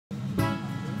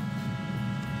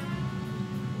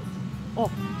Oh,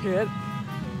 甜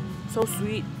so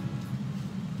sweet.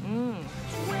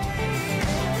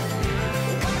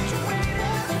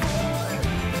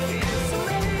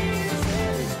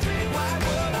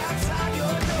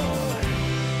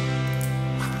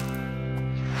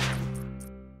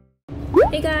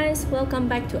 Hey guys, welcome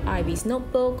back to Ivy's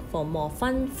Notebook for more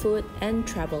fun food and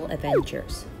travel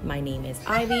adventures. My name is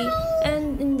Ivy,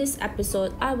 and in this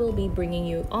episode, I will be bringing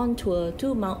you on tour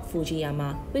to Mount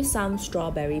Fujiyama with some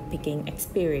strawberry picking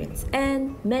experience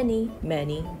and many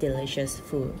delicious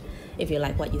food. If you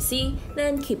like what you see,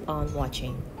 then keep on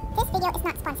watching. This video is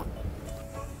not sponsored.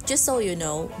 Just so you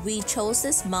know, we chose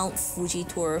this Mount Fuji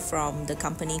tour from the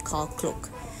company called KLOOK.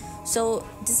 So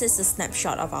this is a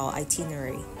snapshot of our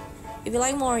itinerary. If you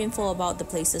like more info about the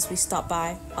places we stopped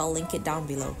by, I'll link it down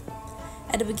below.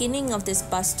 At the beginning of this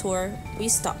bus tour, we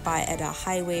stopped by at a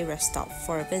highway rest stop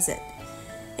for a visit.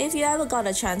 If you ever got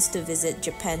a chance to visit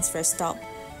Japan's rest stop,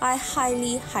 I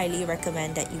highly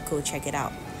recommend that you go check it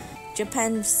out.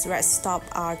 Japan's rest stops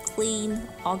are clean,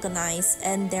 organized,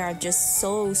 and there are just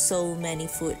so many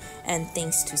food and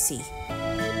things to see.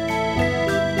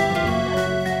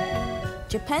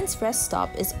 Japan's rest stop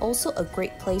is also a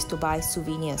great place to buy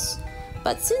souvenirs.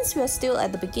 But since we are still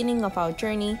at the beginning of our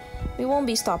journey, we won't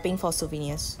be stopping for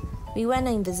souvenirs. We went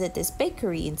and visited this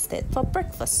bakery instead for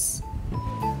breakfast.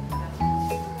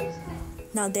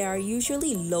 Now there are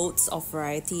usually loads of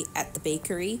variety at the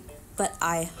bakery, but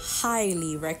I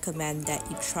highly recommend that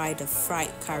you try the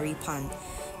fried curry pan,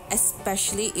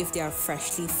 especially if they are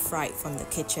freshly fried from the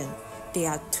kitchen. They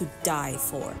are to die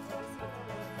for.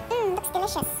 Looks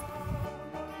delicious.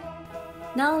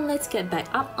 Now let's get back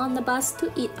up on the bus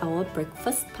to eat our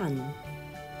breakfast pan.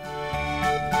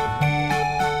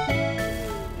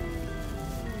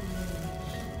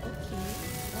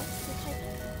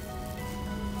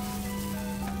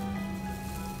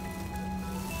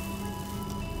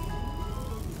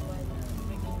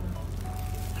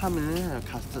他们那有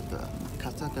custard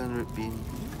跟 red bean，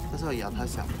 但是我咬它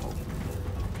小口。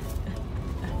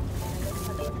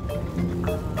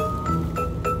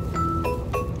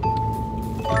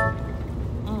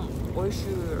美味しい。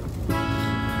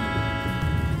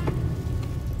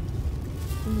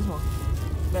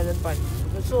美人盘，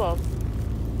可是我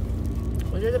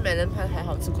觉得美人盘还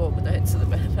好吃过我们那里吃的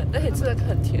美人盘，那里吃的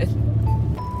很甜。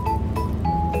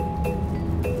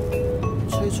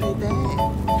脆脆的。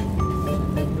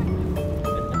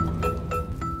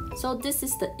So this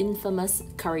is the infamous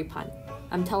curry pan.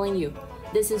 I'm telling you,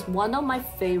 this is one of my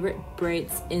favorite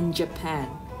breads in Japan.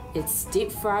 It's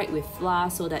deep fried with flour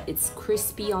so that it's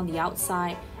crispy on the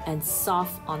outside and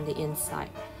soft on the inside.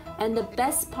 And the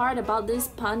best part about this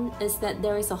pan is that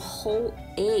there is a whole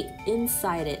egg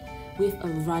inside it with a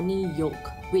runny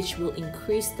yolk, which will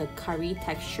increase the curry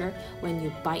texture when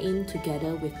you bite in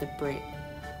together with the bread.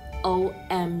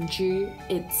 OMG,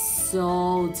 it's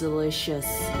so delicious.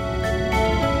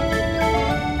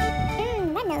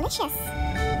 That's delicious.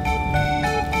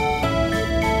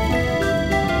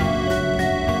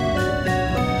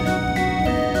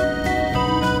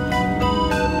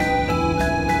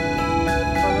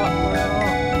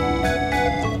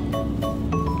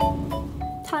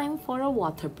 Time for a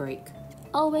water break.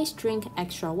 Always drink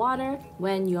extra water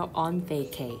when you're on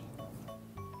vacay.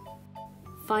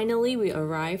 Finally, we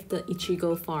arrived at the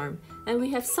Ichigo farm, and we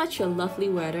have such a lovely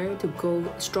weather to go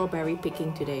strawberry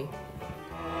picking today.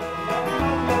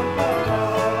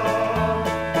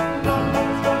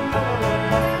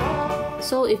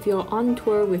 So if you're on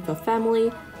tour with your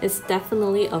family, it's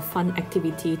definitely a fun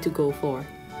activity to go for.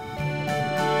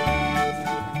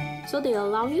 So they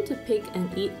allow you to pick and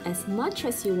eat as much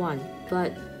as you want,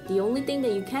 but the only thing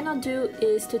that you cannot do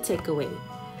is to take away.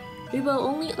 We were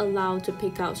only allowed to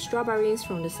pick out strawberries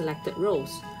from the selected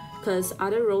rows, because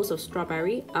other rows of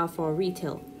strawberry are for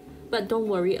retail. But don't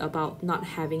worry about not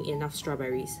having enough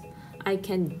strawberries. I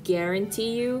can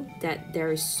guarantee you that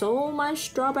there is so much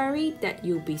strawberry that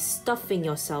you'll be stuffing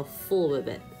yourself full with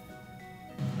it.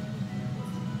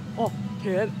 Oh,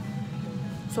 甜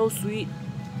so sweet.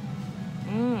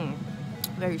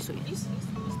 Very sweet.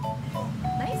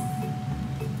 Nice.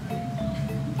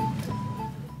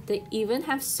 They even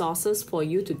have sauces for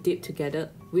you to dip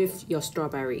together with your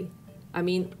strawberry. I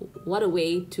mean, what a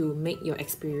way to make your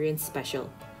experience special.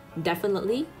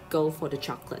 Definitely go for the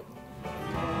chocolate.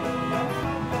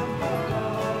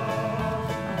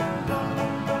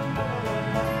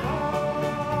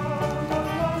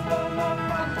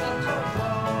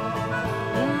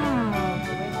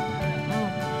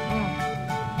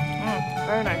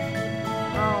 Very nice.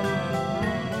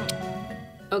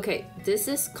 Okay, this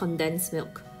is condensed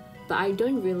milk, but I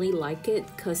don't really like it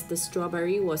because the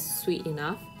strawberry was sweet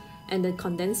enough and the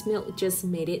condensed milk just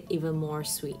made it even more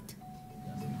sweet.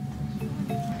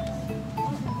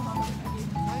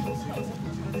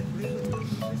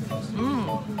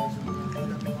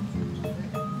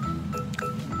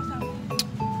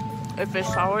 If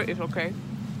it's sour, it's okay,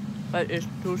 but it's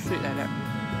too sweet like that.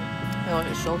 Oh,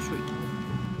 it's so sweet.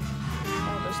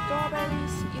 All the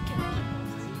strawberries, you can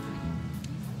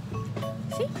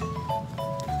see.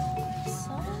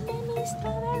 So many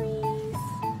strawberries.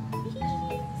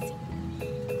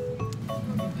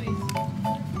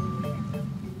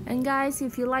 And guys,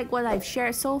 if you like what I've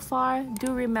shared so far,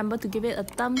 do remember to give it a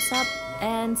thumbs up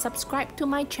and subscribe to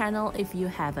my channel if you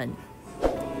haven't.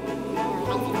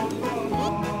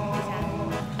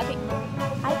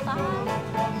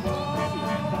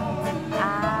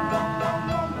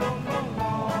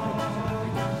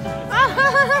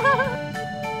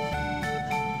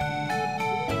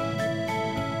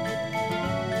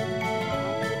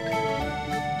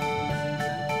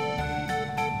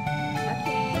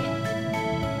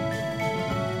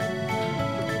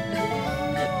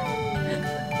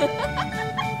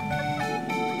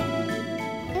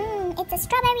 It's a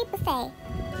strawberry buffet.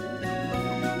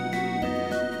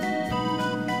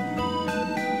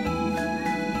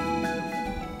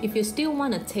 If you still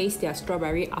want to taste their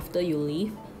strawberry after you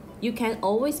leave, you can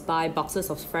always buy boxes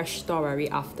of fresh strawberry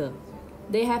after.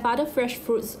 They have other fresh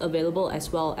fruits available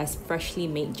as well as freshly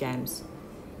made jams.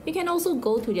 You can also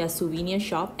go to their souvenir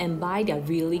shop and buy their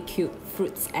really cute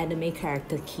fruits anime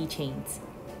character keychains.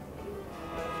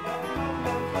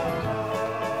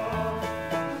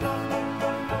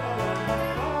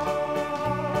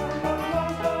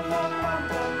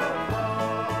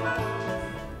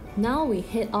 Now we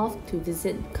head off to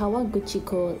visit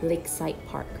Kawaguchiko Lakeside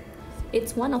Park.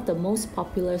 It's one of the most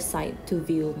popular sites to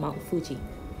view Mount Fuji.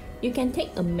 You can take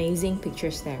amazing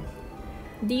pictures there.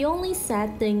 The only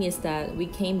sad thing is that we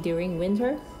came during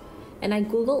winter, and I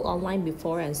googled online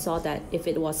before and saw that if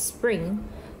it was spring,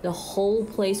 the whole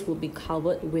place would be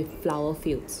covered with flower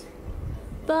fields.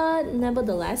 But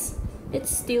nevertheless,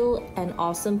 it's still an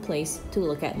awesome place to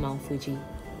look at Mount Fuji.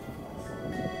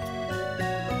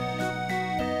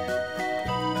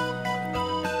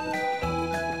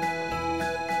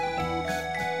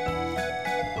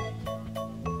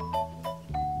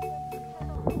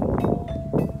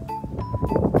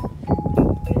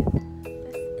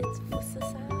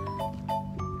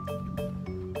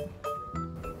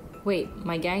 Wait,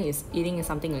 my gang is eating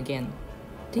something again.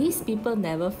 These people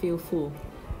never feel full.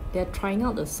 They're trying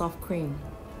out the soft cream.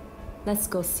 Let's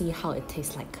go see how it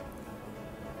tastes like.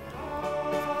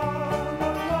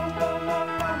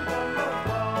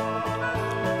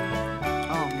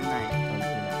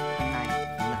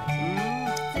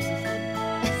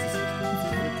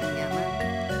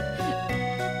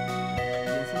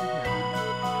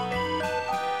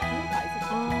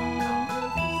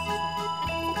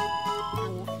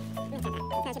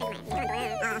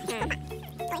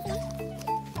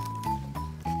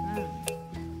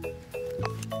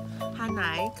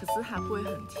奶，可是它不会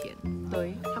很甜，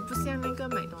对，它不像那个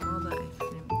麦当劳的 ice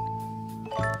cream，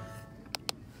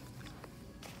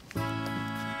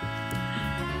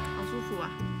 好舒服啊。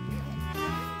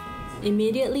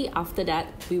Immediately after that,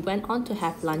 we went on to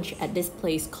have lunch at this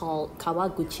place called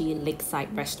Kawaguchi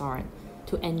Lakeside Restaurant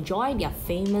to enjoy their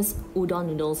famous udon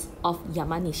noodles of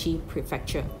Yamanishi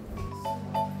Prefecture.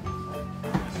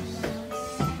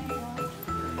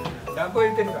 超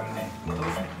えてるからね。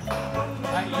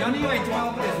はい、4人は一番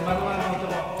奥です。丸々のと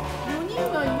こ。4人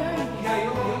はいない。いや、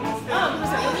4人して。あ、ごめんな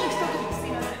さい、4人1組す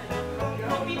いません。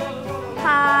は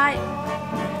ーい。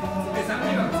で、3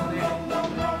人はですね。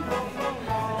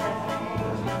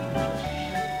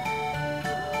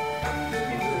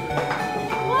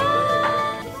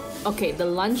Okay, the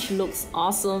lunch looks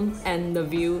awesome and the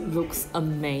view looks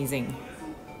amazing.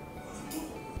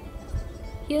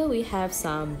 Here we have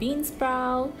some bean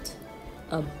sprout,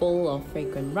 a bowl of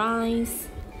fragrant rice,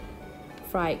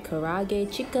 fried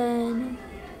karaage chicken,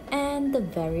 and the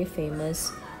very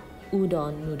famous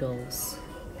udon noodles.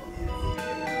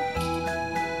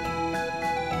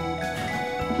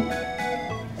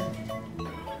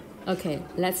 Okay,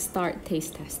 let's start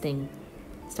taste testing,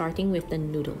 starting with the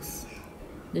noodles.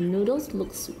 The noodles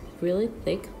looks really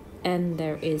thick and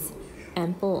there is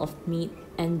ample of meat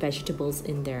and vegetables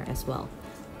in there as well.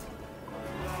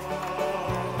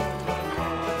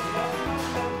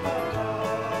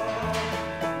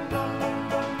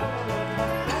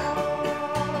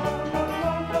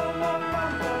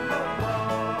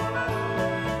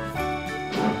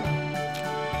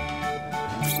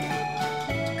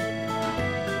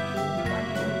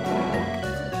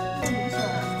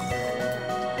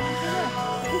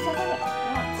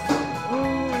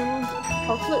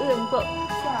 是2个。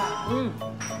是啊。嗯。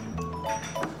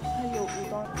还有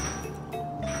udon。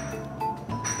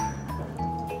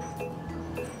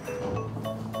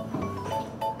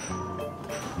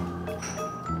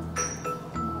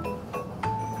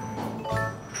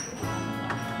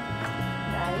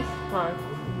Nice.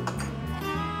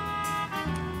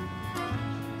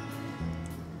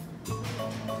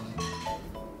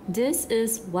 This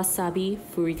is wasabi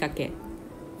furikake.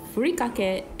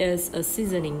 Furikake is a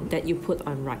seasoning that you put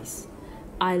on rice.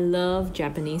 I love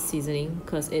Japanese seasoning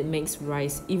because it makes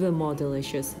rice even more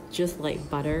delicious, just like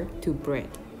butter to bread.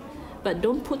 But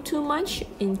don't put too much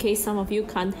in case some of you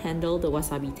can't handle the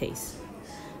wasabi taste.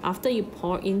 After you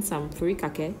pour in some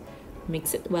furikake,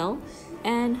 mix it well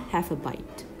and have a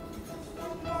bite.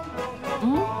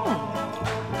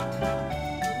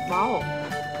 Wow,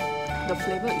 the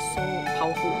flavor is so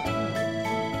powerful.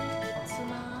 好吃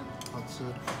吗？好吃，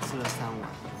吃了3碗。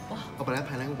哇！我本来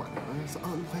排2碗，我就说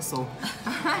你快收。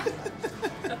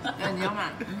你要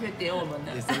买，你可以点我们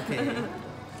的。也是 OK。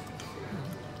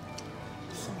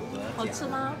好吃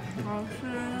吗？好吃。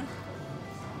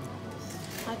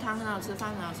汤很好吃，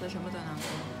饭很好吃，全部都很好吃。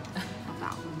好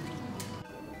饱。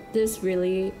This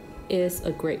really is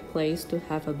a great place to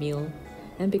have a meal,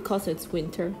 and because it's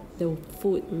winter, the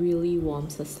food really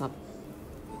warms us up.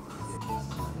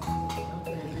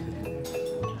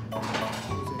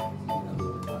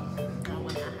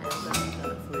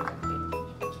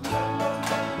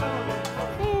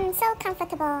 So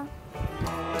comfortable.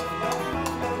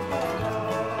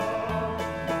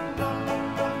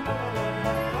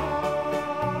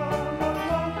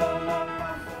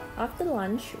 After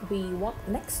lunch, we walked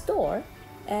next door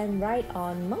and ride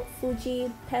on Mount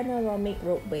Fuji panoramic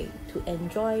roadway to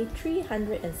enjoy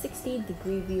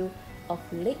 360-degree view of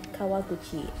Lake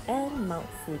Kawaguchi and Mount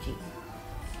Fuji.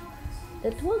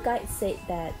 The tour guide said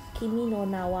that Kimi no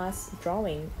Nawa's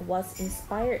drawing was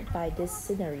inspired by this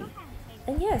scenery,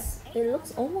 and yes, it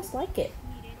looks almost like it.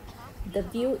 The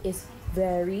view is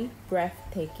very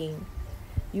breathtaking.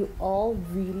 You all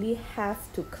really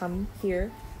have to come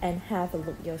here and have a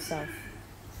look yourself.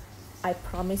 I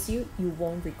promise you, you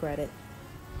won't regret it.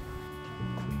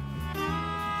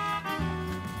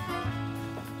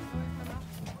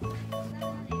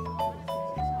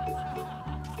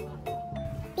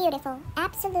 Beautiful.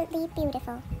 Absolutely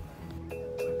beautiful.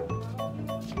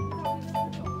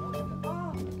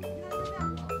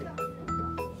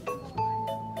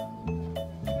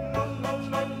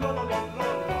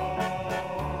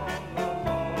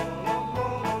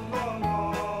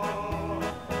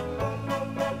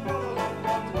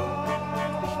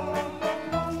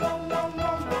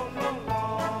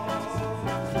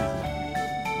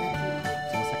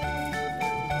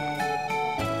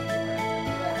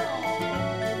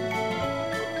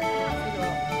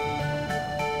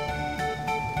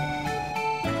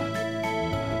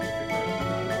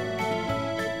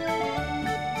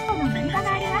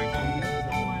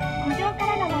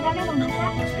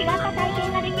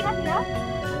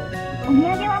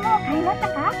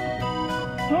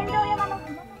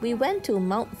 We went to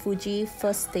Mount Fuji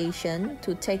first station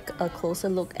to take a closer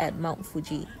look at Mount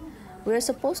Fuji. We were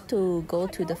supposed to go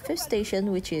to the fifth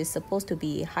station, which is supposed to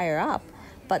be higher up,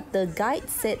 but the guide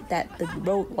said that the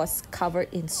road was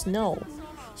covered in snow,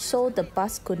 so the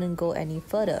bus couldn't go any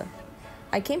further.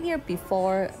 I came here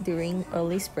before during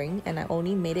early spring and I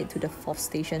only made it to the fourth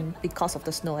station because of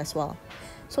the snow as well.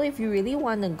 So if you really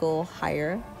want to go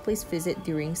higher, please visit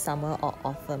during summer or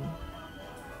autumn.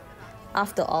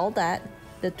 After all that,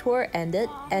 the tour ended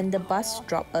and the bus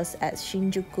dropped us at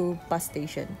Shinjuku bus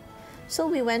station. So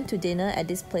we went to dinner at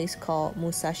this place called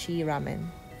Musashi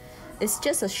Ramen. It's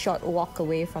just a short walk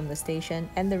away from the station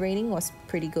and the rating was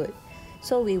pretty good.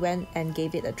 So we went and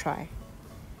gave it a try.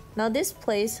 Now this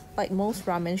place, like most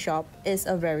ramen shop, is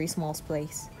a very small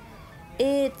place.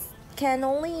 It can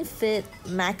only fit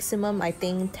maximum, I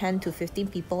think, 10 to 15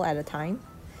 people at a time.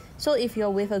 So if you're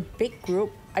with a big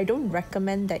group, I don't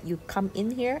recommend that you come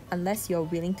in here unless you're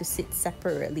willing to sit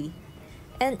separately.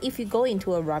 And if you go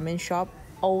into a ramen shop,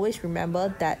 always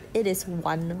remember that it is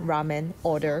one ramen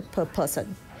order per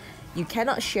person. You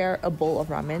cannot share a bowl of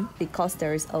ramen because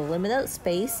there is a limited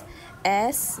space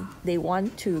as they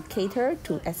want to cater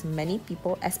to as many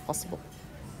people as possible.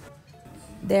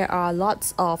 There are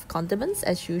lots of condiments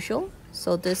as usual.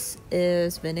 So this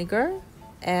is vinegar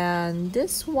and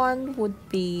this one would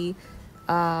be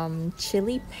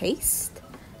chili paste.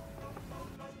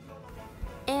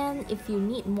 And if you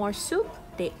need more soup,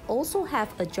 they also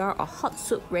have a jar of hot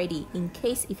soup ready in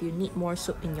case if you need more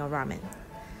soup in your ramen.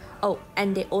 Oh,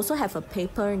 and they also have a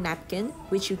paper napkin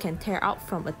which you can tear out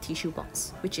from a tissue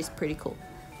box, which is pretty cool.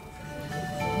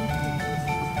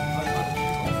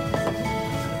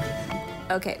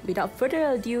 Okay, without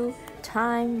further ado,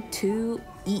 time to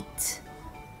eat.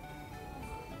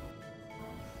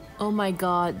 Oh my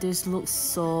god, this looks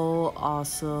so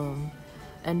awesome.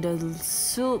 And the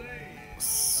soup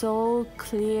so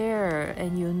clear,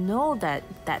 and you know that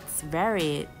that's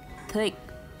very thick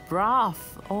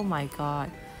broth. Oh my god.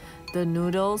 The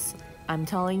noodles, I'm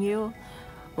telling you,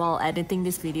 while editing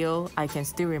this video, I can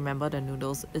still remember the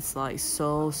noodles. It's like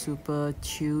so super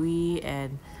chewy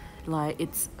and like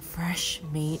it's fresh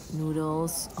made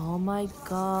noodles. Oh my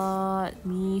god,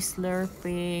 me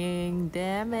slurping,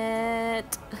 damn it.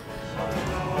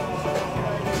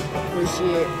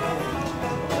 Appreciate.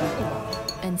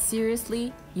 And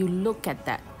seriously, you look at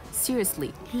that.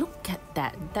 Seriously, look at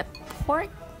that. That pork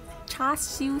char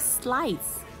siu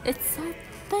slice. It's so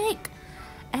thick.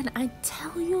 And I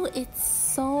tell you, it's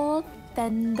so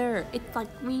tender. It's like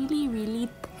really, really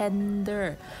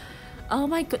tender. Oh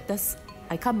my goodness.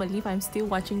 I can't believe I'm still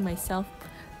watching myself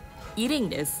eating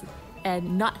this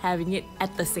and not having it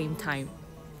at the same time.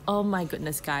 Oh my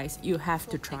goodness, guys, you have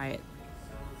to try it.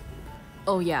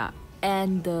 Oh yeah,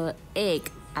 and the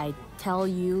egg. I tell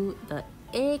you, the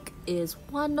egg is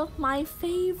one of my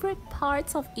favorite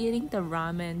parts of eating the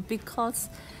ramen because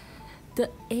the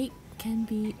egg can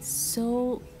be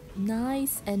so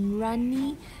nice and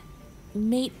runny,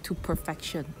 made to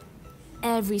perfection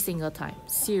every single time.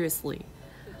 Seriously.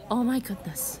 Oh my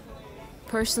goodness.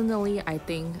 Personally, I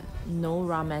think no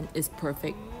ramen is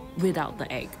perfect without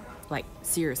the egg. Like,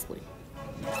 seriously.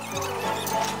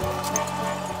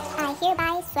 I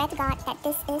hereby swear to God that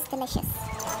this is delicious.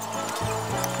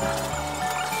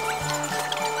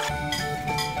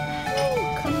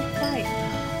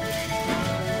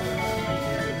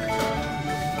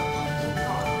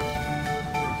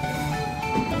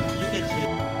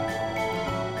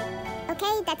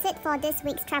 Okay, that's it for this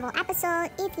week's travel episode.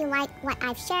 If you like what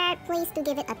I've shared, please do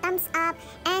give it a thumbs up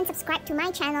and subscribe to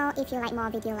my channel if you like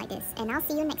more videos like this. And I'll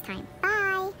see you next time.